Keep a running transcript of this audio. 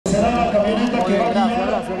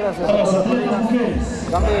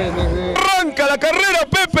Arranca la carrera,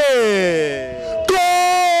 Pepe.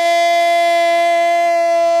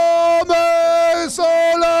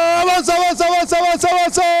 Avanza.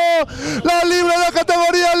 La libre, la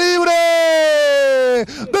categoría libre.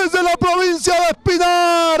 Desde la provincia de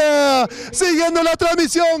Espinar. Siguiendo la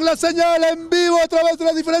transmisión, la señal en vivo a través de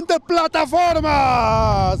las diferentes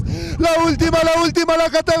plataformas. La última, la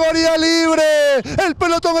categoría libre. El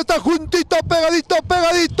pelotón está juntito, pegadito,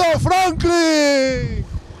 Franklin.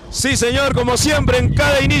 Sí, señor, como siempre en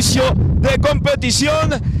cada inicio de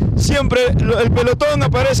competición, siempre el pelotón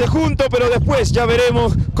aparece junto, pero después ya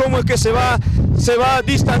veremos cómo es que se va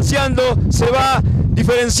distanciando, se va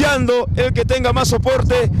diferenciando el que tenga más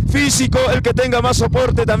soporte físico, el que tenga más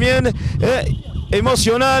soporte también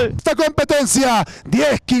emocional. Esta competencia,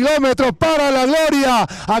 10 kilómetros para la gloria,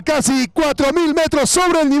 a casi 4.000 metros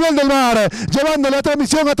sobre el nivel del mar, llevando la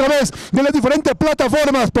transmisión a través de las diferentes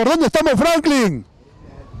plataformas. ¿Por dónde estamos, Franklin?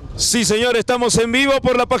 Sí, señor, estamos en vivo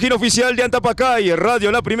por la página oficial de Antapaccay,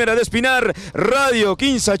 Radio La Primera de Espinar, Radio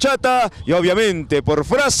Quinza Chata y obviamente por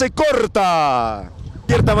Frase Corta.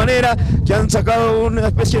 De cierta manera que han sacado una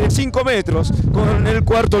especie de 5 metros con el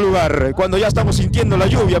cuarto lugar, cuando ya estamos sintiendo la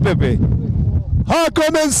lluvia, Pepe. Ha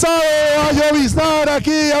comenzado a lloviznar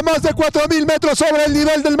aquí a más de 4.000 metros sobre el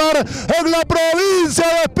nivel del mar en la provincia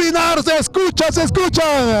de Espinar. Se escuchan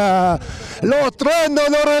los truenos,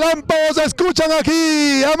 los relámpagos se escuchan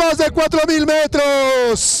aquí a más de 4.000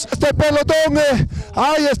 metros. Este pelotón,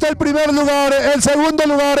 ahí está el primer lugar, el segundo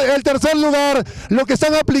lugar, el tercer lugar. Lo que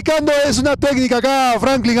están aplicando es una técnica acá,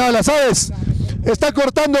 Franklin Ala, ¿sabes? Está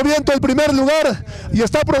cortando viento el primer lugar y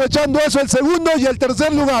está aprovechando eso el segundo y el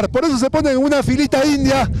tercer lugar. Por eso se ponen en una filita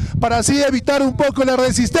india para así evitar un poco la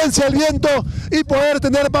resistencia al viento y poder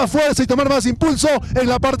tener más fuerza y tomar más impulso en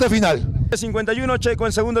la parte final. 51, Checo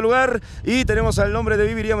en segundo lugar y tenemos al nombre de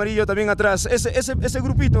Vivir y Amarillo también atrás. Ese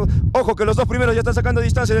grupito, ojo que los dos primeros ya están sacando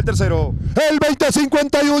distancia del tercero. El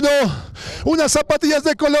 2051, unas zapatillas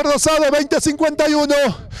de color rosado, 2051,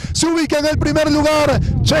 se ubica en el primer lugar.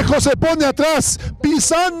 Checo se pone atrás,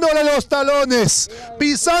 pisándole los talones,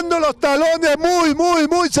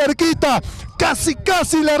 muy cerquita, casi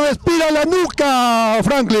le respira la nuca,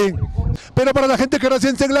 Franklin. Pero para la gente que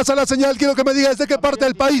recién se enlaza la señal, quiero que me diga desde qué parte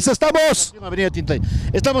del país estamos. Avenida Tintay.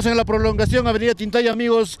 Estamos en la prolongación Avenida Tintay,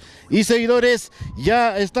 amigos y seguidores.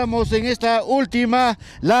 Ya estamos en esta última,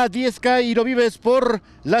 la 10K, y lo vives por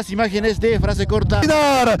las imágenes de Frase Corta.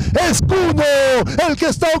 Es Cuno el que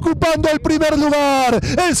está ocupando el primer lugar.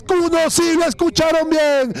 Es Cuno, sí, lo escucharon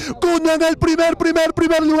bien. Cuno en el primer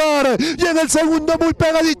lugar. Y en el segundo, muy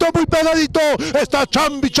pegadito, está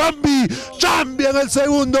Champi en el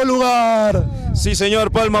segundo lugar. Sí,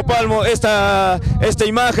 señor, palmo a palmo, esta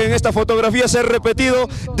imagen, esta fotografía se ha repetido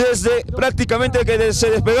desde prácticamente que se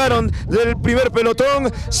despegaron del primer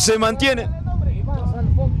pelotón, se mantiene.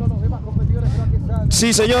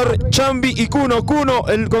 Sí, señor, Champi y Cuno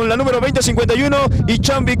con la número 2051 y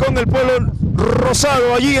Champi con el polo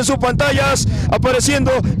rosado allí en sus pantallas,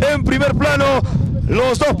 apareciendo en primer plano.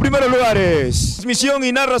 Los dos primeros lugares. Transmisión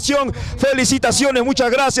y narración, felicitaciones, muchas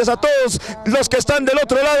gracias a todos los que están del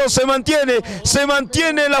otro lado. Se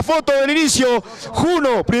mantiene la foto del inicio.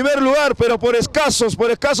 Juno, primer lugar, pero por escasos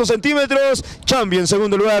centímetros. Champi en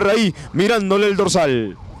segundo lugar, ahí mirándole el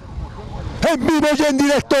dorsal. En vivo y en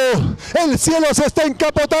directo, el cielo se está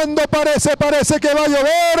encapotando, parece que va a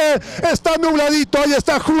llover, está nubladito, ahí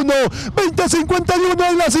está Juno, 2051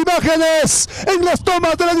 en las imágenes, en las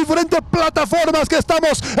tomas de las diferentes plataformas que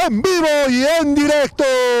estamos en vivo y en directo.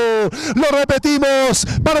 Lo repetimos,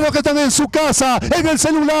 para los que están en su casa, en el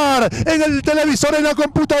celular, en el televisor, en la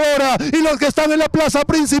computadora, y los que están en la plaza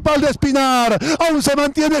principal de Espinar, aún se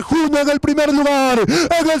mantiene Juno en el primer lugar,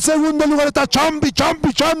 en el segundo lugar está Champi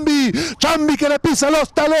que le pisa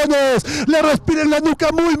los talones, le respira en la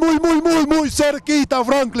nuca muy cerquita,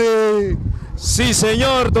 Franklin. Sí,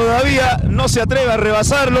 señor, todavía no se atreve a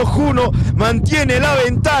rebasarlo. Juno mantiene la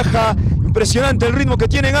ventaja, impresionante el ritmo que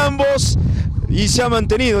tienen ambos y se ha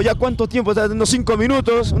mantenido. ¿Ya cuánto tiempo? Unos 5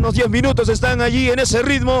 minutos, unos 10 minutos están allí en ese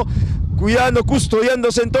ritmo,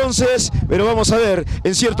 custodiándose entonces, pero vamos a ver,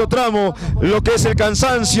 en cierto tramo, lo que es el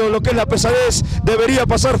cansancio, lo que es la pesadez, debería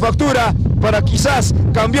pasar factura para quizás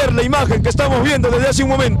cambiar la imagen que estamos viendo desde hace un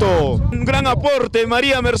momento. Un gran aporte,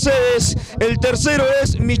 María Mercedes, el tercero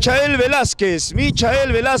es Michael Velásquez,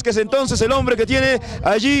 entonces el hombre que tiene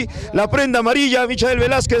allí la prenda amarilla, Michael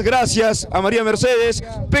Velásquez, gracias a María Mercedes.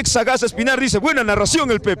 Pexa Gas Espinar dice, buena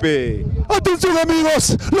narración el Pepe. Atención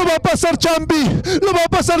amigos, lo va a pasar Champi, lo va a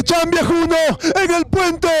pasar Champi a Juno en el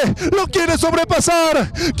puente, lo quiere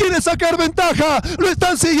sobrepasar, quiere sacar ventaja, lo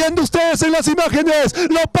están siguiendo ustedes en las imágenes,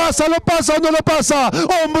 lo pasa o no lo pasa,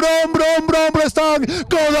 hombro, están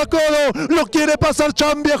codo a codo, lo quiere pasar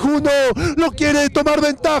Champi a Juno, lo quiere tomar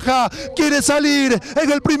ventaja, quiere salir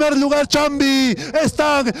en el primer lugar Champi,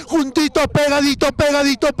 están juntitos, pegaditos,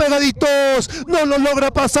 no lo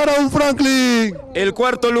logra pasar a un Franklin. El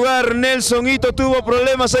cuarto lugar, Nelson Ito, tuvo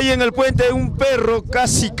problemas ahí en el puente, un perro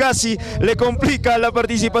casi le complica la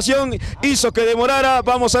participación, hizo que demorara,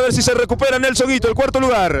 vamos a ver si se recupera Nelson Ito, el cuarto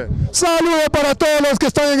lugar. Saludos para todos los que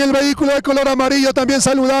están en el vehículo de color amarillo, también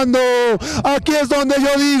saludando. Aquí es donde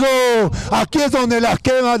yo digo, aquí es donde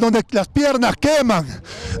las piernas queman,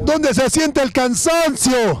 donde se siente el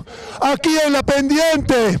cansancio, aquí en la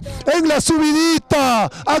pendiente, en la subidita,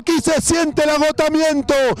 aquí se siente el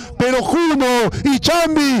agotamiento, pero Juno y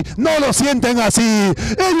Champi no lo sienten así,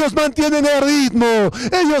 ellos mantienen el ritmo,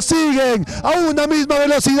 ellos siguen a una misma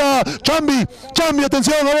velocidad. Champi,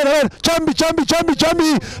 atención, a ver, Champi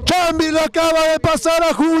lo acaba de pasar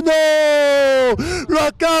a Juno, lo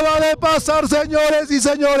acaba de pasar, señores y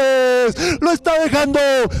señores, lo está dejando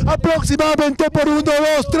aproximadamente por 1, 2,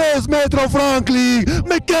 3 metros Franklin,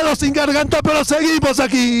 me quedo sin garganta, pero seguimos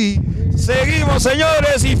aquí. Seguimos,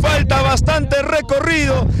 señores, y falta bastante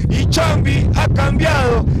recorrido y Champi ha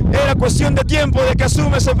cambiado. Era cuestión de tiempo de que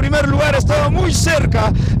asume ese primer lugar, estaba muy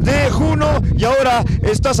cerca de Juno y ahora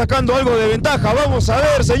está sacando algo de ventaja. Vamos a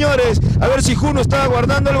ver, señores, a ver si Juno está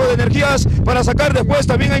guardando algo de energías para sacar después.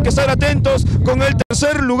 También hay que estar atentos con el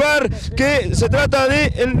tercer lugar, que se trata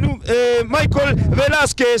de Maicol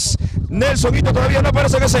Velásquez. Nelson Ito todavía no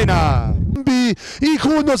aparece en escena. Y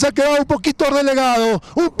Juno se ha quedado un poquito relegado,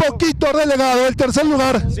 el tercer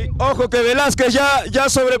lugar. Sí, ojo que Velásquez ya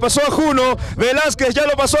sobrepasó a Juno, Velásquez ya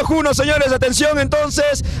lo pasó a Juno, señores, atención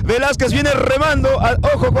entonces, Velásquez viene remando,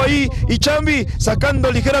 ojo ahí, y Champi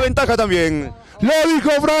sacando ligera ventaja también. Lo dijo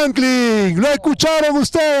Franklin, lo escucharon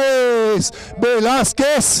ustedes.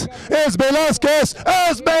 Velásquez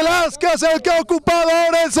el que ha ocupado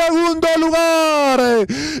ahora el segundo lugar.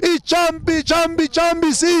 Y Champi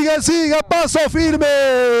sigue a paso firme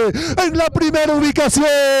en la primera ubicación.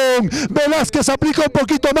 Velásquez aplica un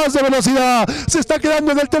poquito más de velocidad, se está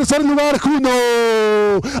quedando en el tercer lugar. Juno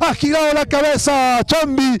ha girado la cabeza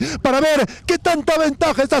Champi para ver qué tanta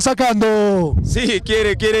ventaja está sacando. Sí,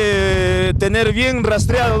 quiere tener bien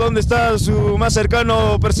rastreado dónde está su más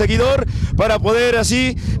cercano perseguidor para poder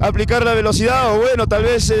así aplicar la velocidad o bueno, tal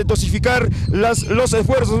vez dosificar los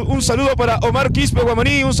esfuerzos. Un saludo para Omar Quispe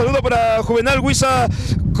Guamaní, un saludo para Juvenal Huiza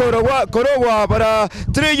Corogua, para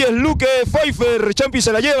Treyes Luque Pfeiffer, Champi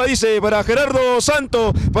se la lleva, dice, para Gerardo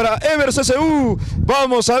Santo, para Ever CCU.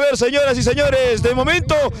 Vamos a ver, señoras y señores, de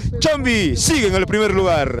momento Champi sigue en el primer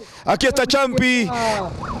lugar. Aquí está Champi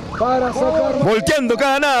volteando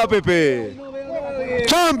cada nada, Pepe.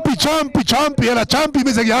 Champi, era Champi,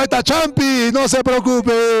 me dice, ya está Champi, no se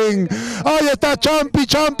preocupen, ahí está Champi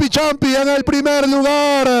en el primer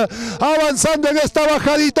lugar, avanzando en esta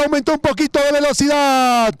bajadita, aumentó un poquito de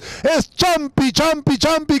velocidad, es Champi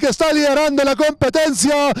que está liderando la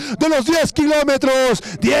competencia de los 10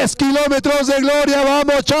 kilómetros de gloria,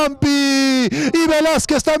 vamos Champi, y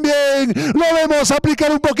Velásquez también, lo vemos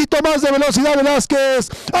aplicar un poquito más de velocidad Velásquez,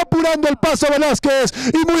 apurando el paso Velásquez,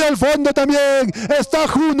 y muy al fondo también está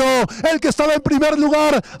Juno, el que estaba en primer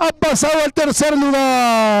lugar, ha pasado al tercer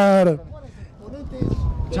lugar.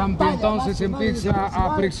 Champi entonces empieza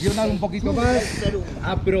a presionar un poquito más,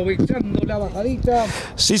 aprovechando la bajadita.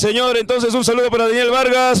 Sí, señor, entonces un saludo para Daniel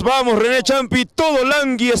Vargas. Vamos, René Champi, todo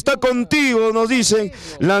Langui está contigo, nos dicen.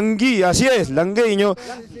 Langui, así es, langueño.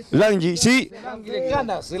 Langui, sí. De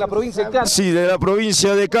Canas, de la provincia de Canas. Sí, de la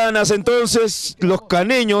provincia de Canas. Entonces, los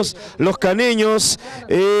caneños,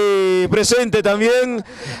 presente también.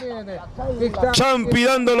 Champi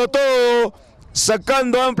dándolo todo,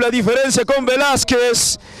 sacando amplia diferencia con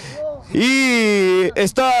Velásquez. Y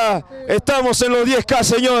estamos en los 10K,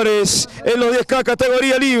 señores, en los 10K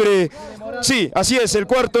categoría libre. Sí, así es, el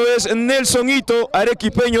cuarto es Nelson Ito,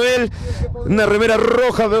 arequipeño él, una remera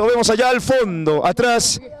roja, lo vemos allá al fondo,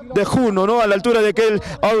 atrás de Juno, ¿no? A la altura de aquel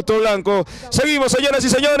auto blanco. Seguimos, señoras y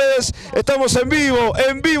señores, estamos en vivo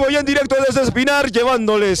y en directo desde Espinar,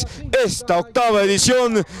 llevándoles esta octava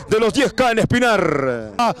edición de los 10K en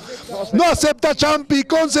Espinar. No acepta Champi,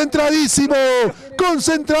 concentradísimo,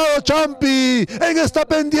 concentrado Champi en esta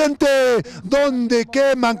pendiente donde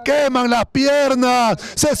queman las piernas,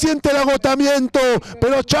 se siente el agotamiento,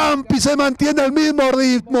 pero Champi se mantiene al mismo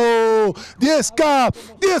ritmo. 10K,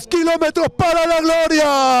 10 kilómetros para la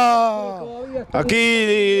gloria.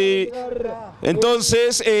 Aquí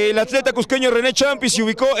entonces el atleta cusqueño René Champi se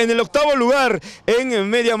ubicó en el 8º lugar en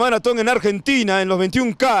media maratón en Argentina, en los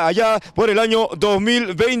 21K, allá por el año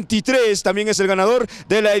 2023. También es el ganador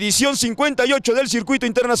de la edición 58 del Circuito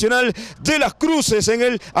Internacional de las Cruces en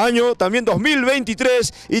el año también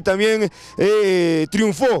 2023 y también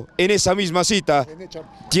triunfó en esa misma cita.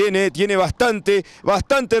 Tiene bastante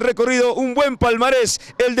recorrido, un buen palmarés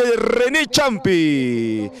el de René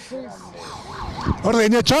Champi.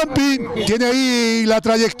 René Champi tiene ahí la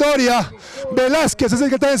trayectoria. Velásquez es el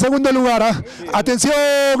que está en segundo lugar. Atención,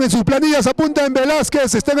 en sus planillas apunta en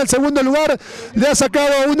Velásquez, está en el segundo lugar. Le ha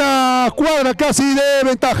sacado una cuadra casi de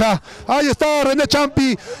ventaja. Ahí está René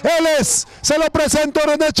Champi. Él es, se lo presento,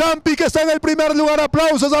 René Champi, que está en el primer lugar.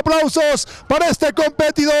 Aplausos, aplausos para este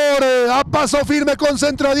competidor. A paso firme,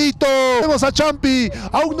 concentradito. Vemos a Champi.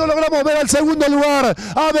 Aún no logramos ver al segundo lugar.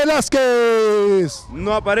 A Velásquez.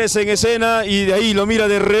 No aparece en escena y de ahí lo mira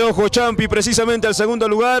de reojo Champi, precisamente al segundo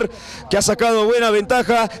lugar, que ha sacado buena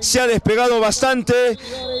ventaja, se ha despegado bastante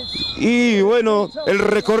y bueno, el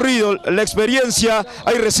recorrido, la experiencia,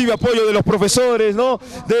 ahí recibe apoyo de los profesores, ¿no?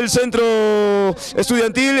 Del centro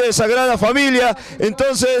estudiantil de Sagrada Familia.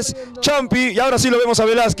 Entonces Champi, y ahora sí lo vemos a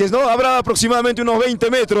Velásquez, ¿no? Habrá aproximadamente unos 20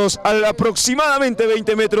 metros, aproximadamente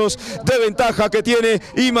 20 metros de ventaja que tiene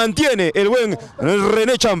y mantiene el buen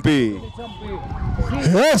René Champi.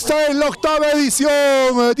 Esta es la 8ª edición,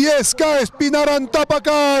 10K Espinar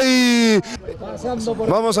Antapaccay.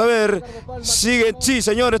 Vamos a ver, sigue, sí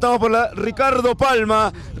señor, estamos por la Ricardo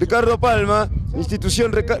Palma,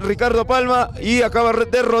 institución Ricardo Palma, y acaba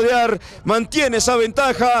de rodear, mantiene esa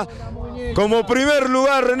ventaja como primer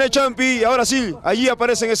lugar René Champi, y ahora sí, allí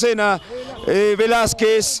aparece en escena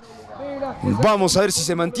Velásquez. Vamos a ver si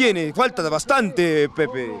se mantiene, falta bastante,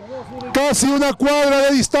 Pepe. Casi una cuadra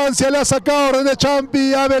de distancia le ha sacado René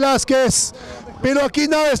Champi a Velásquez. Pero aquí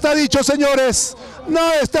nada está dicho, señores.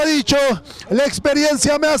 Nada está dicho. La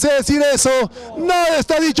experiencia me hace decir eso. Nada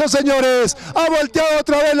está dicho, señores. Ha volteado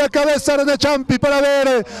otra vez la cabeza René Champi para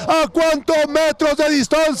ver a cuántos metros de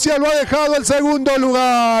distancia lo ha dejado el segundo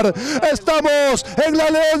lugar. Estamos en la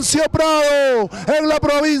Leoncio Prado, en la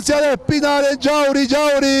provincia de Espinar, en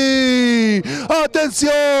Yauri.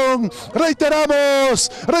 Atención, reiteramos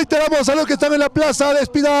a los que están en la plaza de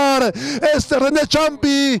Espinar. Este René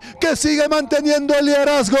Champi que sigue manteniendo el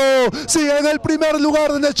liderazgo, sigue en el primer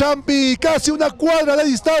lugar René Champi, casi una cuadra de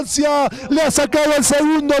distancia le ha sacado el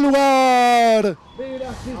segundo lugar.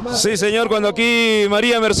 Sí señor, cuando aquí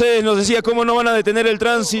María Mercedes nos decía cómo no van a detener el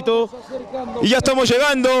tránsito, y ya estamos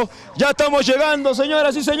llegando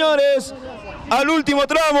señoras y señores al último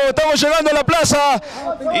tramo, estamos llegando a la plaza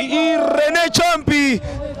y René Champi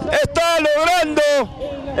está logrando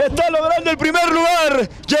el primer lugar,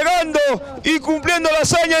 llegando y cumpliendo la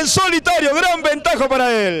hazaña en solitario, gran ventaja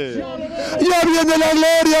para él. Ya viene la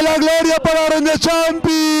gloria para René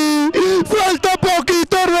Champi. Falta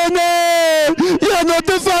poquito, René. Ya no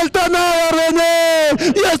te falta nada,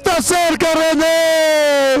 René. Ya está cerca,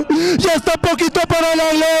 René. Ya está poquito para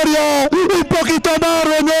la gloria. Un poquito más,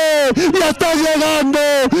 René. Ya está llegando.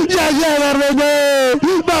 Ya llega, René.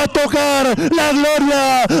 Va a tocar la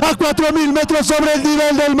gloria a 4.000 metros sobre el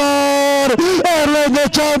nivel del mar. René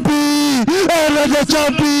Champi. René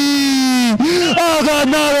Champi. Ha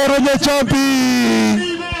ganado René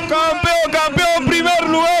Champi. Campeón, primer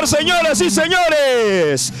lugar, señoras y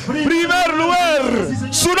señores. Primer lugar,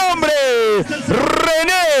 su nombre,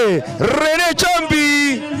 René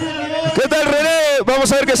Champi. ¿Qué tal, René?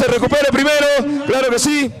 Vamos a ver que se recupere primero, claro que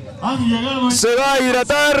sí. Se va a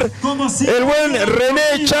hidratar el buen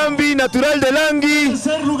René Champi, natural de Langui.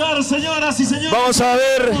 Vamos a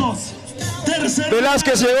ver.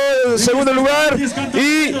 Velásquez llegó en segundo lugar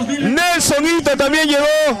y Nelson Ito también llegó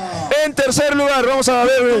en tercer lugar. Vamos a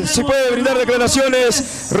ver si puede brindar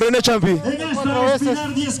declaraciones René Champi.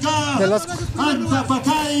 De los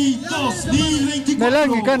Antapaccay 2024. De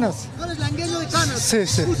Langui, Canas. Sí. Un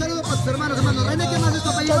saludo para tus hermanos. René, ¿qué más de tu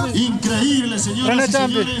apellido? Increíble, señoras y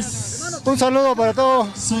Champi. señores. Un saludo para todos.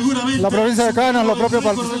 Seguramente la provincia de Canas, lo propio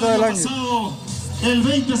para el distrito de Langui. El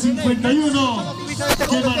 2051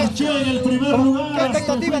 que marchó en el primer lugar. ¿Qué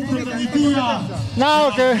expectativa tuviste?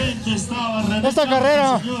 No, que esta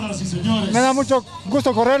carrera me da mucho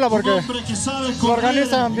gusto correrla porque lo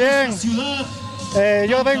organizan bien.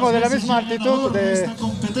 Yo vengo de la misma altitud de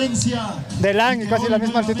Langui, casi la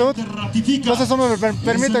misma altitud. Entonces eso me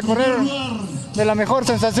permite correr de la mejor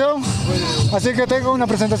sensación, así que tengo una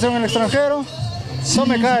presentación en el extranjero. No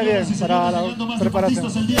me cae bien para la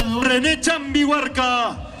preparación. René Champi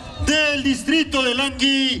Huarca, del distrito de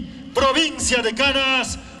Langui, provincia de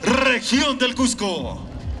Canas, región del Cusco.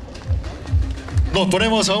 Nos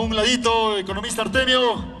ponemos a un ladito, economista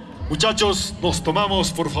Artemio. Muchachos, nos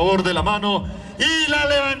tomamos por favor de la mano y la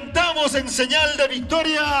levantamos en señal de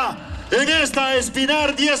victoria en esta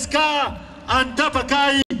Espinar 10K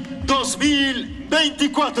Antapaccay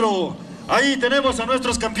 2024. Ahí tenemos a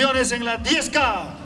nuestros campeones en la 10K.